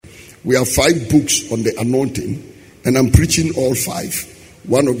We have 5 books on the anointing, and I'm preaching all 5.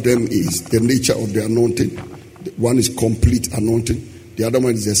 One of them is the nature of the anointing. One is complete anointing. The other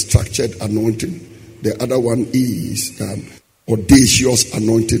one is a structured anointing. The other one is audacious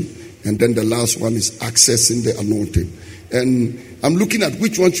anointing. And then the last one is accessing the anointing. And I'm looking at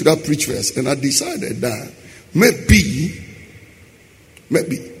which one should I preach first. And I decided that maybe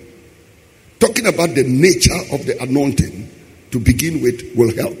talking about the nature of the anointing to begin with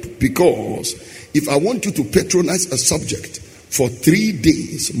will help. Because if I want you to patronize a subject for 3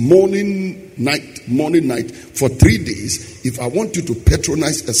 days, morning, night, for 3 days, if I want you to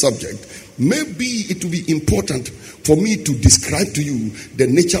patronize a subject, maybe it will be important for me to describe to you the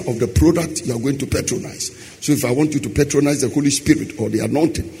nature of the product you are going to patronize. So if I want you to patronize the Holy Spirit or the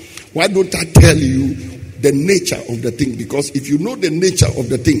anointing, why don't I tell you the nature of the thing? Because if you know the nature of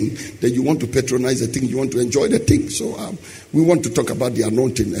the thing, then you want to patronize the thing, you want to enjoy the thing. So we want to talk about the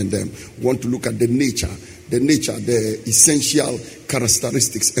anointing, and want to look at the nature, the essential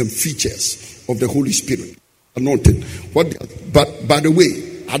characteristics and features of the Holy Spirit. Anointing. But by the way,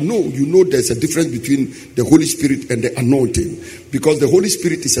 I know you know there's a difference between the Holy Spirit and the anointing, because the Holy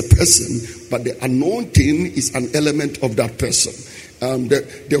Spirit is a person, but the anointing is an element of that person.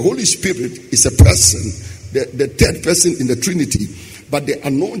 The Holy Spirit is a person, the third person in the Trinity, but the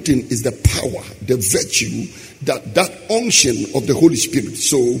anointing is the power, the virtue, that unction of the Holy Spirit.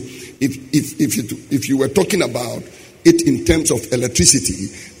 So if you were talking about it in terms of electricity,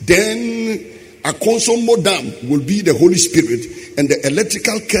 then a consummate dam will be the Holy Spirit, and the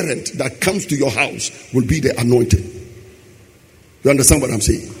electrical current that comes to your house will be the anointing. You understand what I'm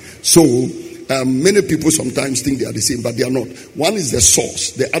saying? So many people sometimes think they are the same, but they are not. One is the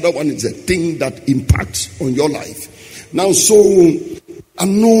source, the other one is the thing that impacts on your life. Now, so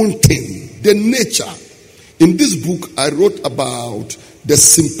anointing, the nature. In this book, I wrote about the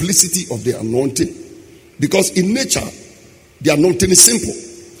simplicity of the anointing, because in nature, the anointing is simple.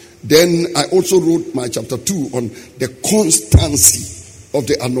 Then I also wrote my chapter 2 on the constancy of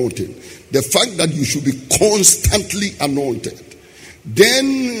the anointing. The fact that you should be constantly anointed.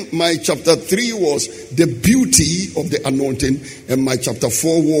 Then my chapter 3 was the beauty of the anointing, and my chapter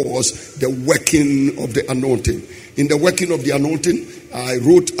 4 was the working of the anointing. In the working of the anointing, I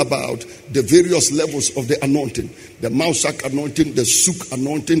wrote about the various levels of the anointing. The Mausak anointing, the Suk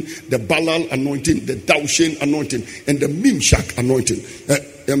anointing, the Balal anointing, the Daushen anointing, and the Mimshak anointing.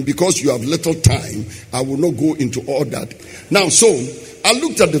 And because you have little time, I will not go into all that. Now, so I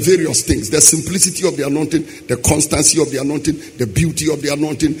looked at the various things: the simplicity of the anointing, the constancy of the anointing, the beauty of the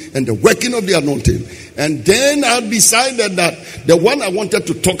anointing, and the working of the anointing. And then I decided that the one I wanted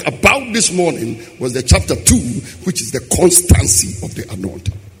to talk about this morning was the chapter 2, which is the constancy of the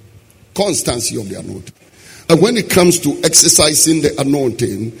anointing. Constancy of the anointing. And when it comes to exercising the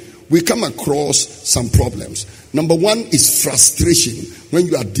anointing, we come across some problems. Number one is frustration when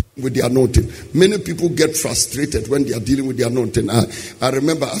you are dealing with the anointing. Many people get frustrated when they are dealing with the anointing. I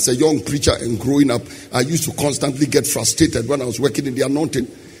remember as a young preacher and growing up, I used to constantly get frustrated when I was working in the anointing.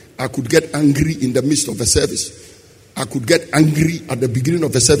 I could get angry in the midst of a service. I could get angry at the beginning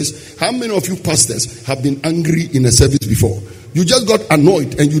of a service. How many of you pastors have been angry in a service before? You just got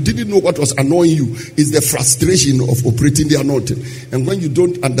annoyed and you didn't know what was annoying you. It's the frustration of operating the anointing. And when you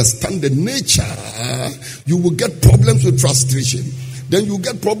don't understand the nature, you will get problems with frustration. Then you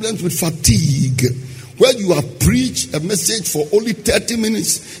get problems with fatigue. Where you have preached a message for only 30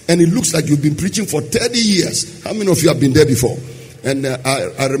 minutes and it looks like you've been preaching for 30 years. How many of you have been there before? And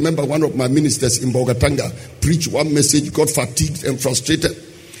I remember one of my ministers in Bogatanga preached one message, got fatigued and frustrated.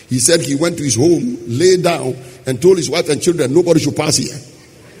 He said he went to his home, lay down, and told his wife and children, nobody should pass here.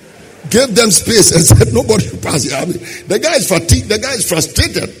 Gave them space and said, nobody should pass here. I mean, the guy is fatigued, the guy is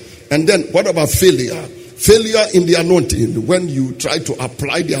frustrated. And then what about failure? Failure in the anointing. When you try to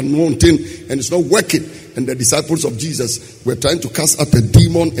apply the anointing and it's not working. And the disciples of Jesus were trying to cast out a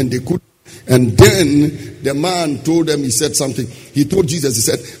demon and they couldn't. And then the man told them, he said something. He told Jesus, he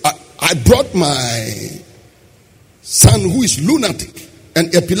said, I brought my son who is lunatic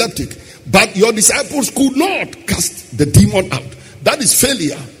and epileptic, but your disciples could not cast the demon out. That is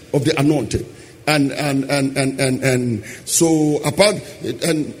failure of the anointing. And so apart,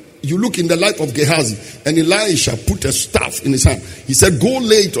 and you look in the life of Gehazi, and Elisha put a staff in his hand. He said, go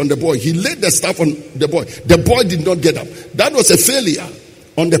lay it on the boy. He laid the staff on the boy. The boy did not get up. That was a failure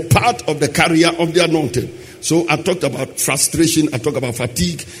on the part of the carrier of the anointing. So I talked about frustration, I talked about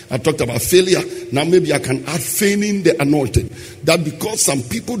fatigue, I talked about failure. Now maybe I can add feigning the anointing. That because some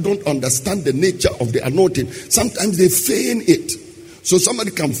people don't understand the nature of the anointing, sometimes they feign it. So somebody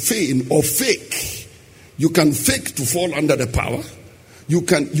can feign or fake. You can fake to fall under the power. You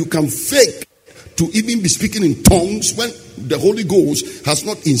can fake to even be speaking in tongues when the Holy Ghost has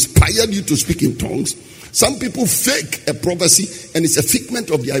not inspired you to speak in tongues. Some people fake a prophecy and it's a figment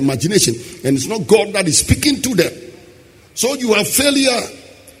of their imagination, and it's not God that is speaking to them. So you have failure,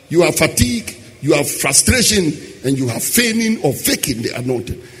 you have fatigue, you have frustration, and you have feigning or faking the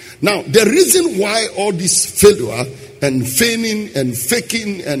anointing. Now, the reason why all this failure and feigning and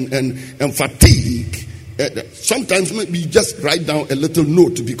faking and fatigue, sometimes maybe just write down a little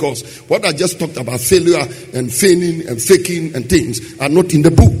note, because what I just talked about, failure and feigning and faking and things, are not in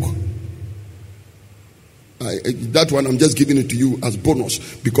the book. That one I'm just giving it to you as bonus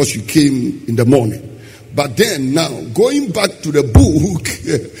because you came in the morning. But then now, going back to the book,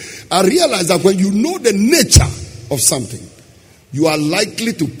 I realize that when you know the nature of something, you are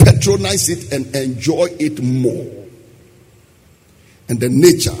likely to patronize it and enjoy it more. And the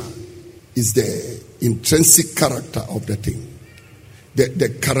nature is the intrinsic character of the thing.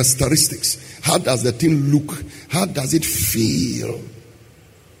 The characteristics. How does the thing look? How does it feel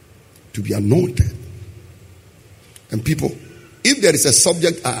to be anointed? And people, if there is a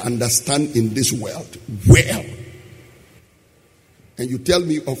subject I understand in this world well, and you tell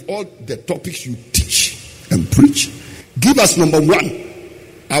me of all the topics you teach and preach, give us number one.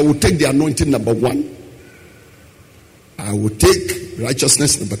 I will take the anointing number one. I will take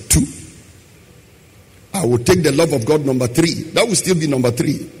righteousness number two. I will take the love of God number three. That will still be number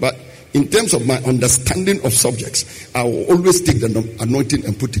three. But in terms of my understanding of subjects, I will always take the anointing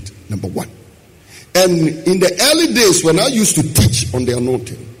and put it number one. And in the early days when I used to teach on the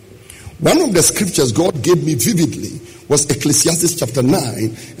anointing, one of the scriptures God gave me vividly was Ecclesiastes chapter 9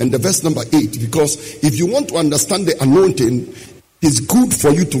 and the verse number 8. Because if you want to understand the anointing, it's good for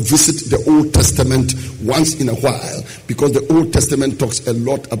you to visit the Old Testament once in a while, because the Old Testament talks a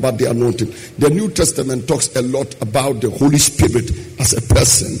lot about the anointing. The New Testament talks a lot about the Holy Spirit as a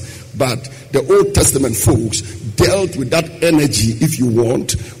person. But the Old Testament folks dealt with that energy, if you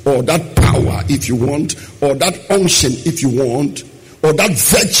want, or that power, if you want, or that unction, if you want, or that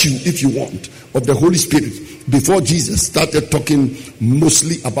virtue, if you want, of the Holy Spirit, before Jesus started talking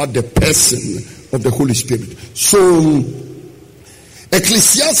mostly about the person of the Holy Spirit. So,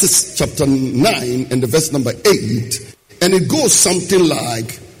 Ecclesiastes chapter 9 and the verse number 8, and it goes something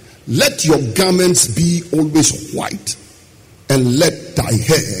like, let your garments be always white, and let thy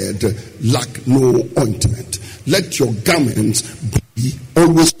head lack no ointment. Let your garments be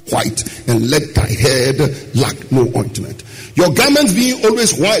always white, and let thy head lack no ointment. Your garments being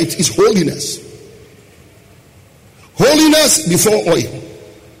always white is holiness. Holiness before oil.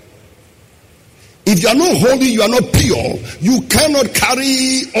 If you are not holy, you are not pure, you cannot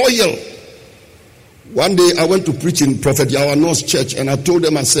carry oil. One day I went to preach in Prophet Yawanos church, and I told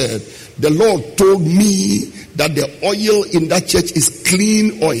them, I said, the Lord told me that the oil in that church is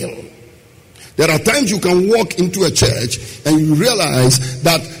clean oil. There are times you can walk into a church and you realize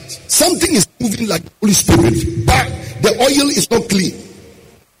that something is moving like the Holy Spirit, but the oil is not clean.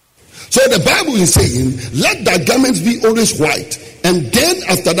 So the Bible is saying, let thy garments be always white, and then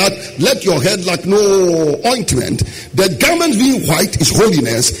after that, let your head lack no ointment. The garment being white is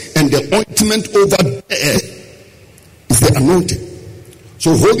holiness, and the ointment over there is the anointing.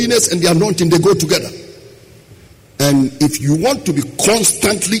 So holiness and the anointing, they go together. And if you want to be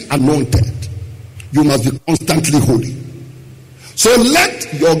constantly anointed, you must be constantly holy. So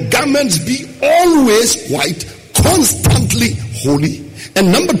let your garments be always white, constantly holy. And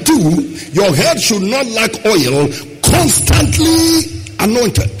number two, your head should not lack oil, constantly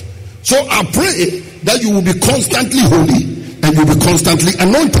anointed. So I pray that you will be constantly holy and you will be constantly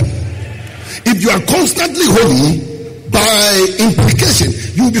anointed. If you are constantly holy, by implication,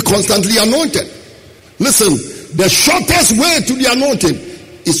 you will be constantly anointed. Listen, the shortest way to the anointing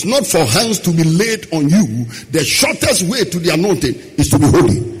is not for hands to be laid on you. The shortest way to the anointing is to be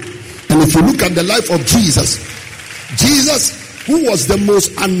holy. And if you look at the life of Jesus, who was the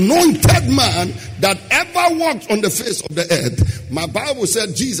most anointed man that ever walked on the face of the earth. My Bible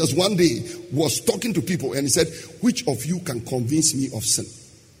said Jesus one day was talking to people and he said, which of you can convince me of sin?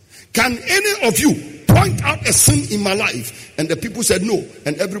 Can any of you point out a sin in my life? And the people said no.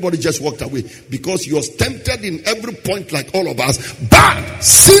 And everybody just walked away because he was tempted in every point like all of us, but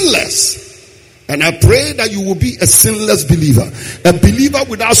sinless. And I pray that you will be a sinless believer. A believer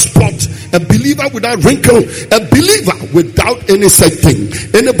without spot. A believer without wrinkle. A believer without any such thing.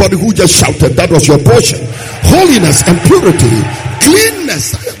 Anybody who just shouted, that was your portion. Holiness and purity.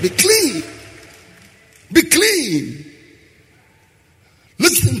 Cleanness. Be clean. Be clean.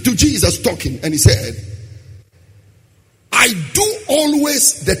 Listen to Jesus talking, and he said, I do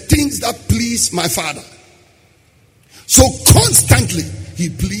always the things that please my Father. So constantly he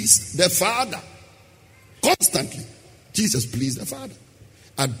pleased the Father. Constantly Jesus pleased the Father.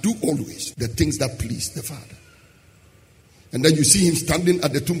 I do always the things that please the Father. And then you see him standing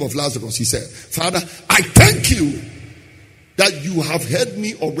at the tomb of Lazarus. He said, Father, I thank you that you have heard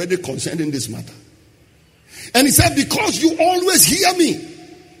me already concerning this matter. And he said, because you always hear me.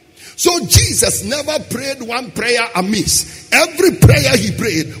 So Jesus never prayed one prayer amiss. Every prayer he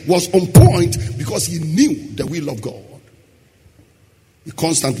prayed was on point because he knew the will of God. He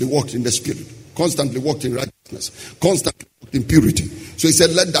constantly walked in the Spirit, constantly walked in righteousness, constantly walked in purity. So he said,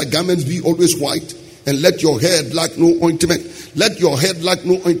 let thy garments be always white, and let your head lack no ointment. Let your head lack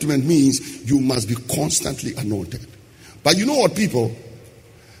no ointment means you must be constantly anointed. But you know what, people?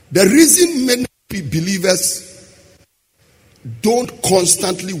 The reason many believers don't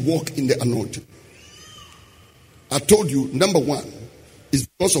constantly walk in the anointing, I told you, number one, is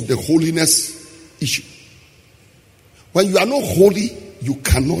because of the holiness issue. When you are not holy, you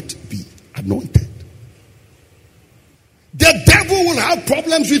cannot be anointed. The devil will have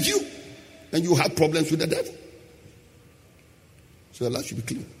problems with you, and you have problems with the devil. So your life should be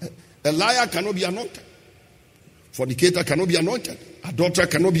clean. A liar cannot be anointed. Fornicator cannot be anointed. Adulterer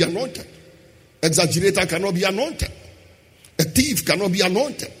cannot be anointed. Exaggerator cannot be anointed. A thief cannot be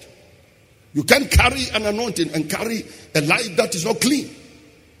anointed. You can't carry an anointing and carry a life that is not clean.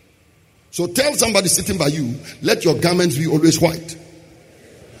 So tell somebody sitting by you, let your garments be always white.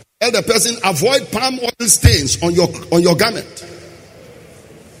 Tell the person, avoid palm oil stains on your garment.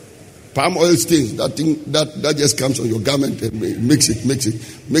 Palm oil stains, that thing that just comes on your garment and makes it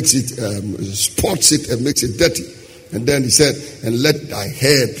spots it and makes it dirty. And then he said, and let thy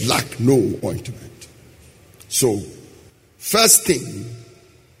head lack no ointment. So, first thing,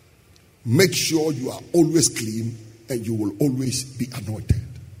 make sure you are always clean and you will always be anointed.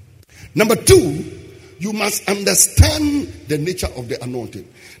 Number two, you must understand the nature of the anointing.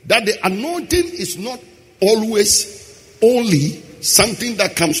 That the anointing is not always only something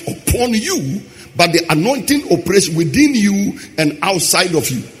that comes upon you, but the anointing operates within you and outside of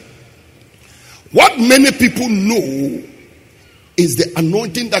you. What many people know is the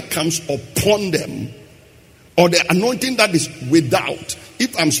anointing that comes upon them, or the anointing that is without.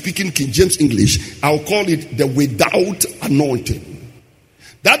 If I'm speaking King James English, I'll call it the without anointing.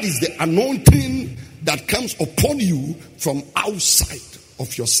 That is the anointing that comes upon you from outside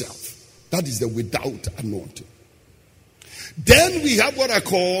of yourself. That is the without anointing. Then we have what I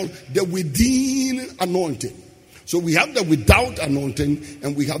call the within anointing. So we have the without anointing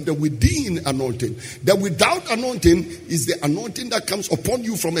and we have the within anointing. The without anointing is the anointing that comes upon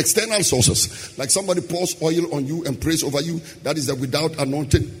you from external sources. Like somebody pours oil on you and prays over you. That is the without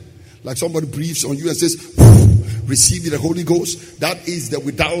anointing. Like somebody breathes on you and says, receive the Holy Ghost. That is the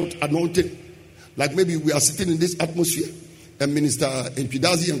without anointing. Like maybe we are sitting in this atmosphere and Minister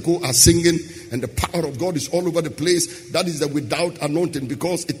Mpidazi and Co are singing and the power of God is all over the place. That is the without anointing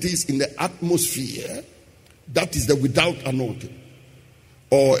because it is in the atmosphere. That is the without anointing.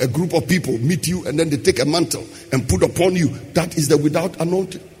 Or a group of people meet you and then they take a mantle and put upon you. That is the without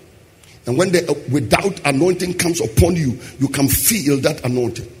anointing. And when the without anointing comes upon you, you can feel that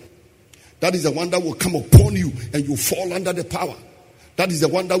anointing. That is the one that will come upon you and you fall under the power. That is the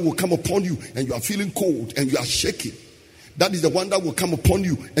one that will come upon you and you are feeling cold and you are shaking. That is the one that will come upon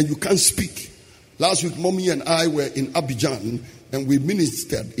you and you can't speak. Last week, Mommy and I were in Abidjan and we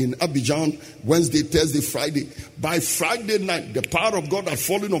ministered in Abidjan Wednesday, Thursday, Friday. By Friday night, the power of God had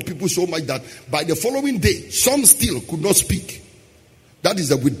fallen on people so much that by the following day, some still could not speak. That is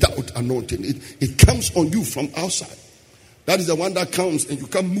the without anointing. It comes on you from outside. That is the one that comes and you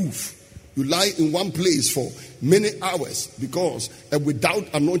can't move. You lie in one place for many hours because a without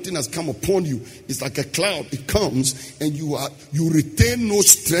anointing has come upon you. It's like a cloud. It comes and you retain no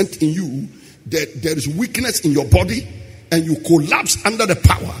strength in you. There is weakness in your body and you collapse under the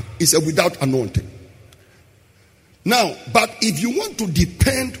power. It's a without anointing. Now, but if you want to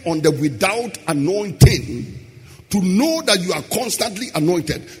depend on the without anointing to know that you are constantly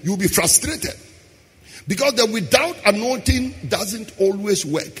anointed, you'll be frustrated. Because the without anointing doesn't always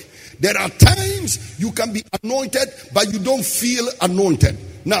work. There are times you can be anointed, but you don't feel anointed.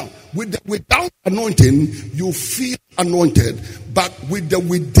 Now, without anointing, you feel anointed. But with the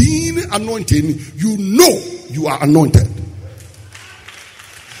within anointing, you know you are anointed.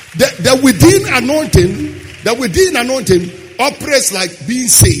 The within anointing operates like being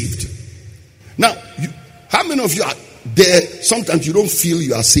saved. Now, how many of you are there? Sometimes you don't feel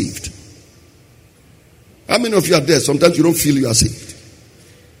you are saved. How many of you are there? Sometimes you don't feel you are saved.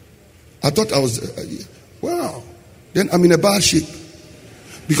 I thought I was, wow. Then I'm in a bad shape.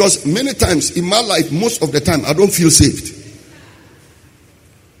 Because many times in my life, most of the time, I don't feel saved.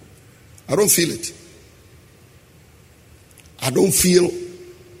 I don't feel it. I don't feel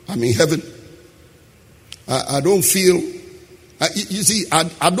I'm in heaven. I don't feel, you see,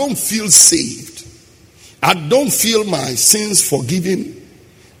 I don't feel saved. I don't feel my sins forgiven.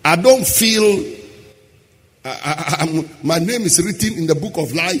 I don't feel my name is written in the book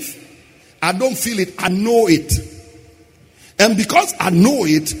of life. I don't feel it. I know it. And because I know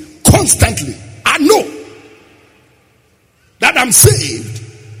it constantly, I know that I'm saved.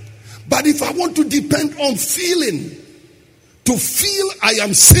 But if I want to depend on feeling, to feel I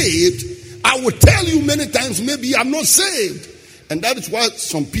am saved, I will tell you many times, maybe I'm not saved. And that is why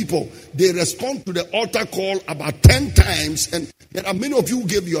some people, they respond to the altar call about 10 times. And there are many of you who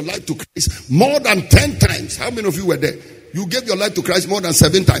gave your life to Christ more than 10 times. How many of you were there? You gave your life to Christ more than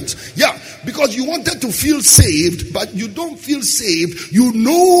 7 times. Yeah, because you wanted to feel saved, but you don't feel saved. You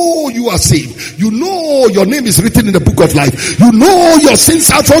know you are saved. You know your name is written in the book of life. You know your sins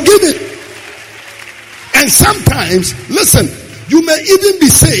are forgiven. And sometimes, listen, you may even be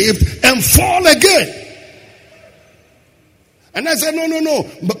saved and fall again. And I said, no,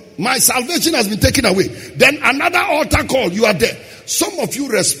 my salvation has been taken away. Then another altar call, you are there. Some of you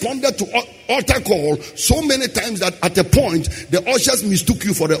responded to altar call so many times that at a point, the ushers mistook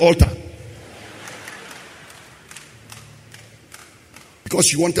you for the altar.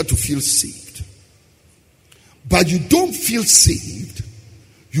 Because you wanted to feel saved. But you don't feel saved,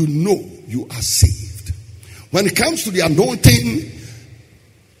 you know you are saved. When it comes to the anointing,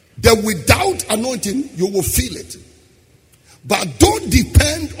 the without anointing, you will feel it. But don't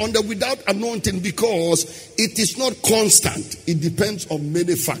depend on the without anointing because it is not constant. It depends on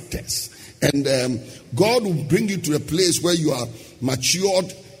many factors. And God will bring you to a place where you are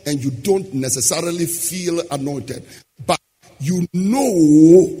matured and you don't necessarily feel anointed. But you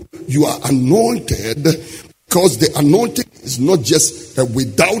know you are anointed because the anointing is not just a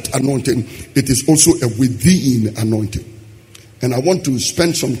without anointing. It is also a within anointing. And I want to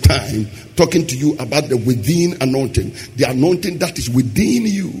spend some time talking to you about the within anointing. The anointing that is within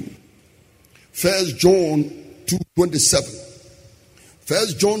you. 1 John 2:27.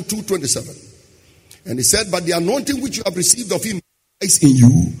 1 John 2:27. And he said, but the anointing which you have received of him is in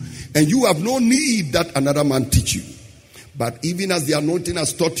you, and you have no need that another man teach you. But even as the anointing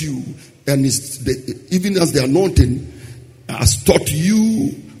has taught you, and even as the anointing has taught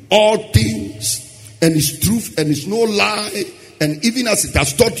you all things, and is truth and is no lie, and even as it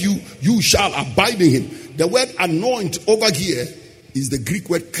has taught you, you shall abide in him. The word anoint over here is the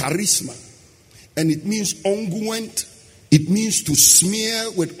Greek word charisma. And it means unguent. It means to smear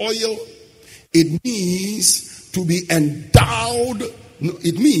with oil. It means to be endowed. No,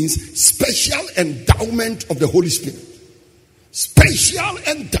 it means special endowment of the Holy Spirit. Special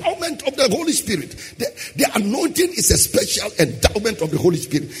endowment of the Holy Spirit. The anointing is a special endowment of the Holy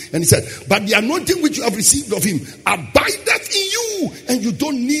Spirit. And he said, but the anointing which you have received of him abideth in you, and you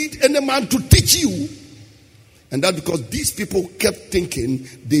don't need any man to teach you. And that's because these people kept thinking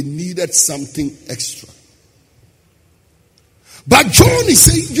they needed something extra. But John is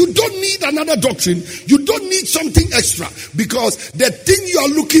saying you don't need another doctrine. You don't need something extra, because the thing you are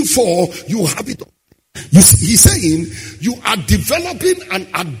looking for, you have it. He's saying you are developing an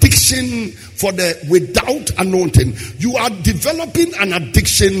addiction for the without anointing. You are developing an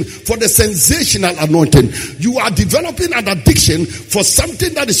addiction for the sensational anointing. You are developing an addiction for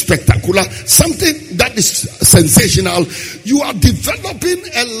something that is spectacular, something that is sensational. You are developing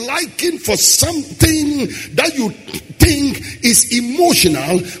a liking for something that you think is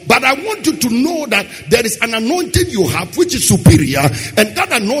emotional. But I want you to know that there is an anointing you have which is superior, and that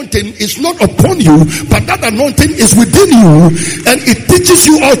anointing is not upon you, but that anointing is within you, and it teaches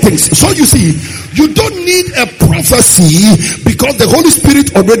you all things. So you see, you don't need a prophecy because the Holy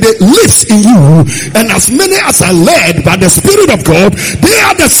Spirit already lives in you, and as many as are led by the Spirit of God, they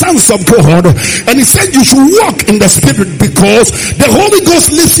are the sons of God. And he said you should walk in the Spirit because the Holy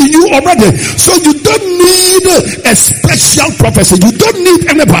Ghost lives in you already. So you don't need a special prophecy. You don't need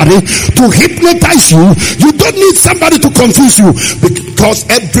anybody to hypnotize you. You don't need somebody to confuse you, because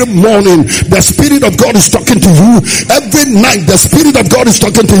every morning the Spirit of God is talking to you. Every night the Spirit of God is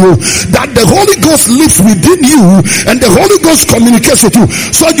talking to you. That the Holy Ghost lives within you, and the Holy Ghost communicates with you.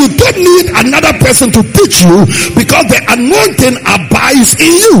 So you don't need another person to teach you, because the anointing abides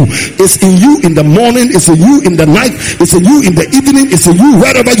in you. It's in you in the morning, it's in you in the night, it's in you in the evening, it's in you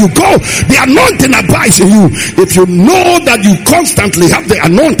wherever you go. The anointing abides in you. If you know that you constantly have the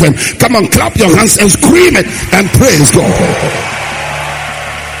anointing, come on, clap your hands and scream it and praise God.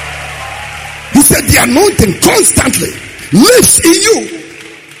 He said the anointing constantly lives in you.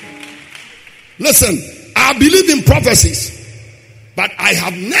 Listen, I believe in prophecies, but I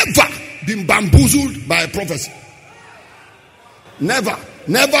have never been bamboozled by a prophecy. Never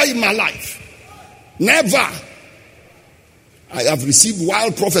in my life. Never. I have received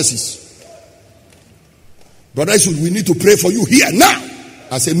wild prophecies. Brother, we need to pray for you here now.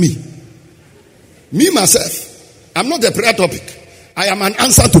 I say me myself. I'm not a prayer topic. I am an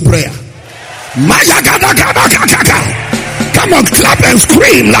answer to prayer. Come on, clap and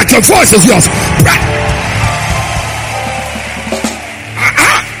scream like your voice is yours.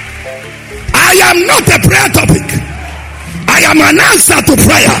 I am not a prayer topic. I am an answer to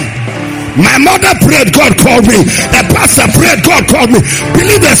prayer. My mother prayed, God called me. A pastor prayed, God called me.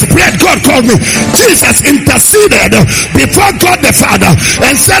 Believers prayed, God called me. Jesus interceded before God the Father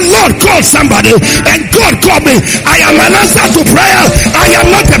and said, Lord, call somebody, and God called me. I am an answer to prayer. I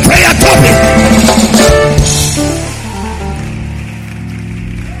am not a prayer topic.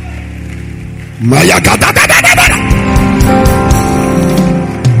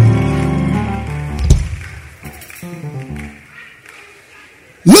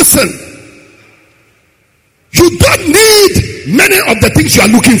 Listen. You don't need many of the things you are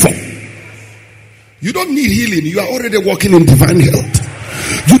looking for. You don't need healing. You are already walking in divine health.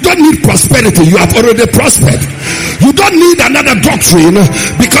 You don't need prosperity. You have already prospered. You don't need another doctrine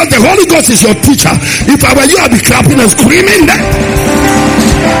because the Holy Ghost is your teacher. If I were you, I'd be clapping and screaming that.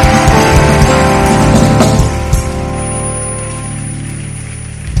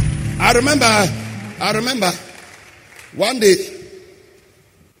 I remember one day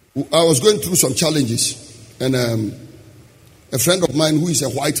I was going through some challenges. And a friend of mine who is a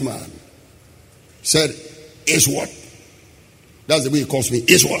white man said, is what? That's the way he calls me,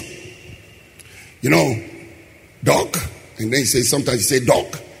 is what? You know, Doc. And then he says, sometimes he says, Doc.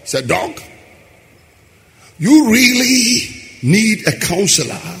 He said, Doc, you really need a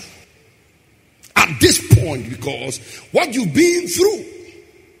counselor at this point because what you've been through.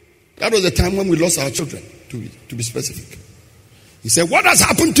 That was the time when we lost our children, to be specific. He said, what has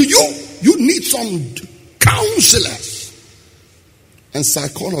happened to you? You need some counselors and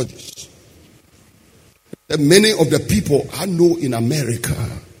psychologists. And many of the people I know in America,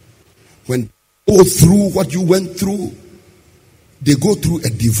 when they go through what you went through, they go through a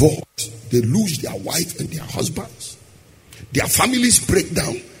divorce. They lose their wife and their husbands. Their families break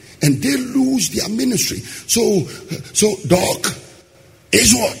down and they lose their ministry. So Doc,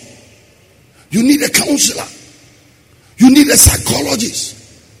 is what? You need a counselor. You need a psychologist.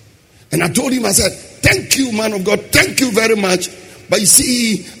 And I told him, I said, thank you, man of God. Thank you very much. But you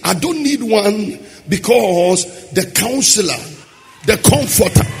see, I don't need one because the counselor, the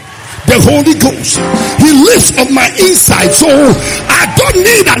comforter, the Holy Ghost, He lives on my inside. So I don't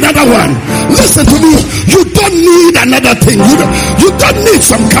need another one. Listen to me. You don't need another thing. You don't need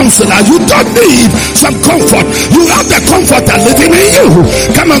some counselor. You don't need some comfort. You have the comforter living in you.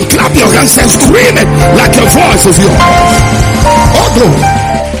 Come on, clap your hands and scream it like your voice is yours. Oh, glory.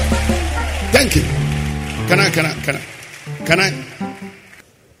 Thank you. Can I?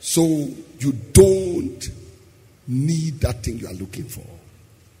 So you don't need that thing you are looking for.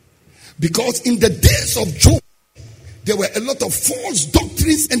 Because in the days of Job, there were a lot of false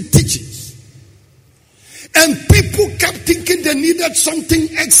doctrines and teachings. And people kept thinking they needed something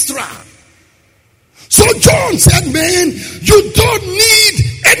extra. So John said, man, you don't need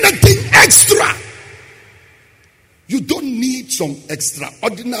anything extra. You don't need some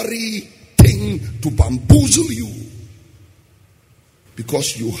extraordinary thing to bamboozle you.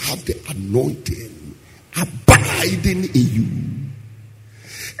 Because you have the anointing abiding in you.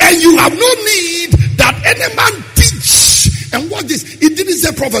 And you have no need that any man teach. And what this? He didn't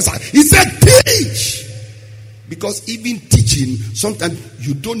say prophesy. He said teach. Because even teaching, sometimes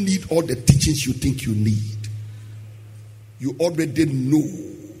you don't need all the teachings you think you need. You already know.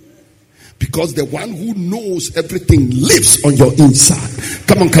 Because the one who knows everything lives on your inside.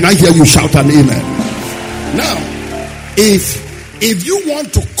 Come on, can I hear you shout an amen? Now, if you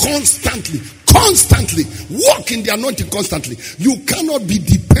want to constantly walk in the anointing constantly, you cannot be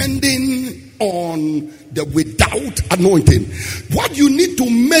depending on the without anointing. What you need to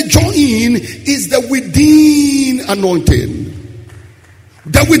measure in is the within anointing.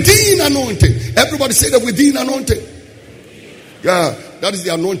 The within anointing. Everybody say the within anointing. Yeah, that is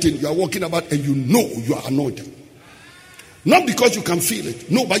the anointing you are walking about, and you know you are anointed. Not because you can feel it.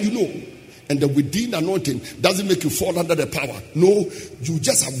 No, but you know. And the within anointing doesn't make you fall under the power. No, you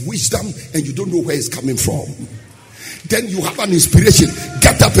just have wisdom and you don't know where it's coming from. Then you have an inspiration.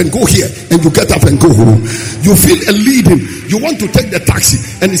 Get up and go here. And you get up and go home. You feel a leading. You want to take the taxi.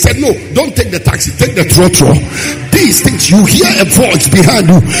 And he said, no, don't take the taxi. Take the trotro. These things, you hear a voice behind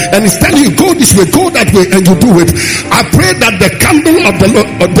you. And it's telling you, go this way, go that way. And you do it. I pray that the candle of the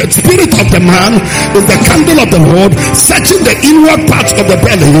Lord, the spirit of the man is the candle of the Lord, searching the inward parts of the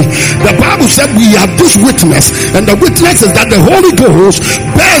belly. The Bible said we have this witness. And the witness is that the Holy Ghost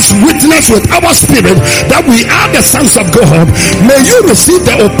bears witness with our spirit that we are the sons of God. May you receive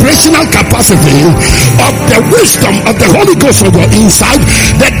the operational capacity of the wisdom of the Holy Ghost on your inside,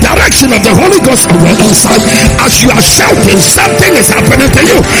 the direction of the Holy Ghost on your inside. As you are shouting, something is happening to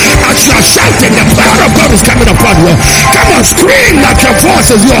you. As you are shouting, the power of God is coming upon you. Come on, scream that your voice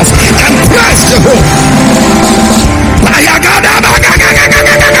is yours and bless the Lord.